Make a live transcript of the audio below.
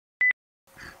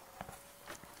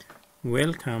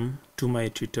Welcome to my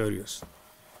tutorials.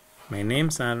 My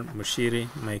names are Mushiri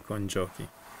Maikonjoki.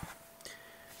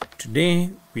 Today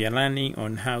we are learning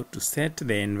on how to set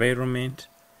the environment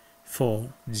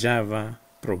for Java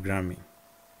programming.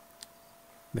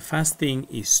 The first thing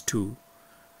is to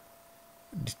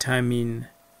determine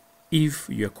if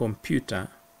your computer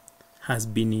has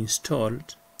been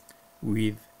installed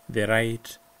with the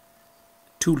right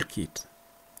toolkit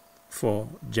for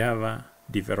Java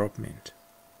development.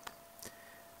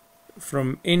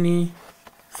 From any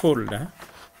folder,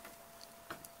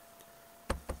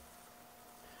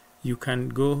 you can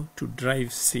go to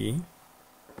Drive C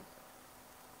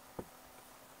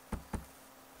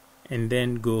and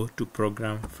then go to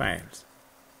Program Files.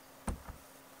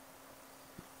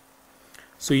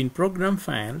 So in Program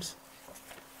Files,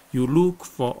 you look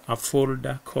for a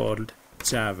folder called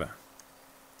Java.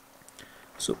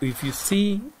 So if you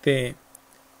see the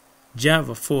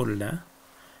Java folder,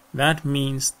 that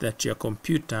means that your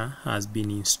computer has been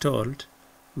installed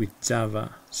with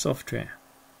Java software.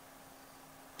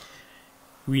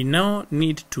 We now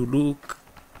need to look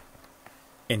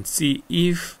and see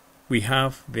if we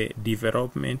have the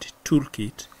development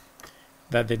toolkit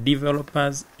that the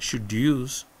developers should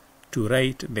use to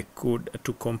write the code,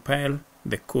 to compile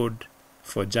the code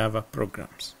for Java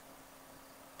programs.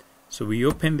 So we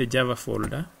open the Java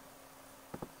folder,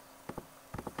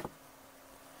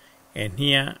 and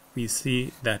here we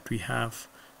see that we have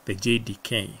the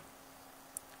JDK.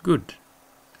 Good.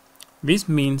 This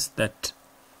means that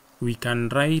we can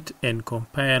write and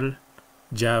compile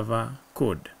Java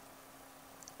code.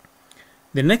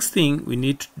 The next thing we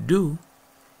need to do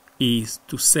is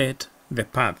to set the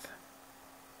path.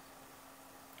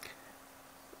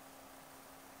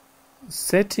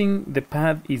 Setting the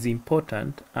path is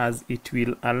important as it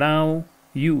will allow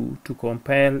you to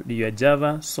compile your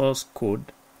Java source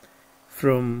code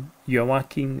from your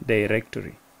working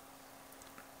directory.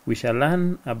 We shall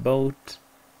learn about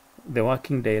the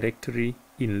working directory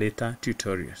in later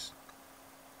tutorials.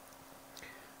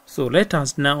 So let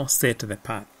us now set the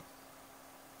path.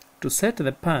 To set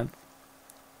the path,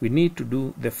 we need to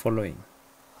do the following.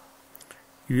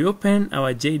 We open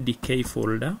our JDK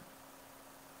folder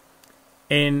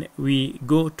and we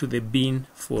go to the bin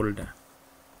folder.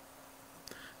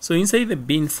 So inside the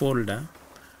bin folder,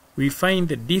 we find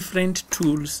the different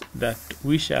tools that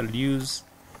we shall use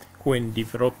when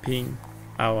developing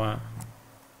our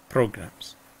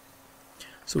programs.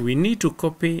 So we need to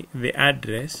copy the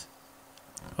address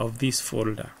of this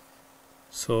folder.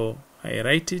 So I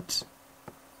write it,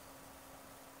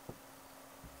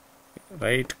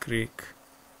 right click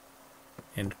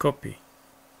and copy.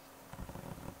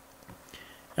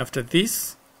 After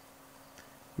this,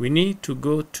 we need to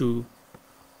go to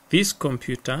this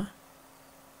computer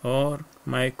or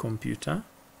my computer,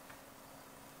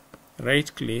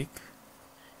 right click,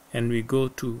 and we go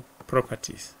to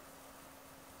properties.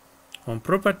 On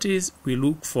properties, we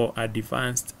look for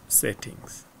advanced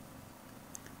settings.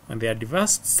 On the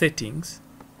advanced settings,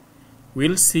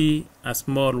 we'll see a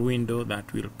small window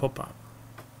that will pop up.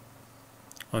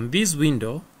 On this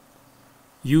window,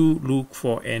 you look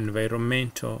for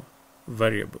environmental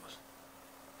variables.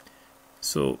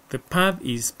 So the path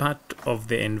is part of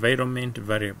the environment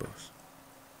variables.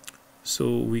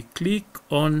 So we click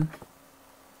on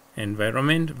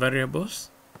environment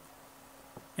variables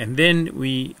and then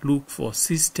we look for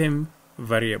system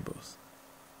variables.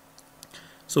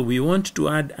 So we want to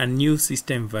add a new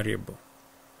system variable.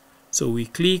 So we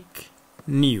click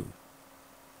new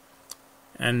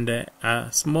and a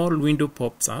small window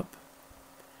pops up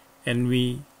and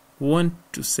we want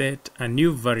to set a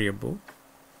new variable.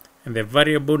 And the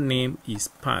variable name is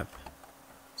path.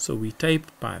 So we type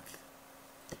path.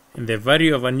 And the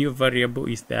value of a new variable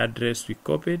is the address we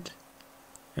copied.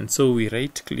 And so we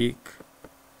right click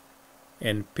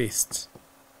and paste.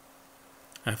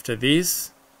 After this,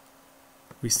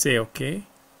 we say OK.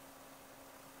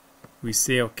 We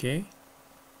say OK.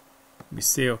 We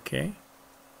say OK.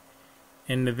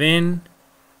 And then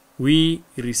we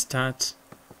restart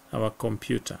our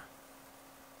computer.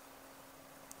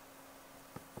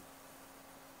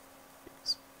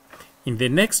 In the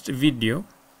next video,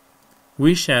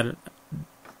 we shall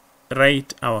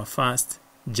write our first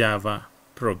Java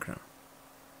program.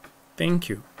 Thank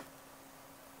you.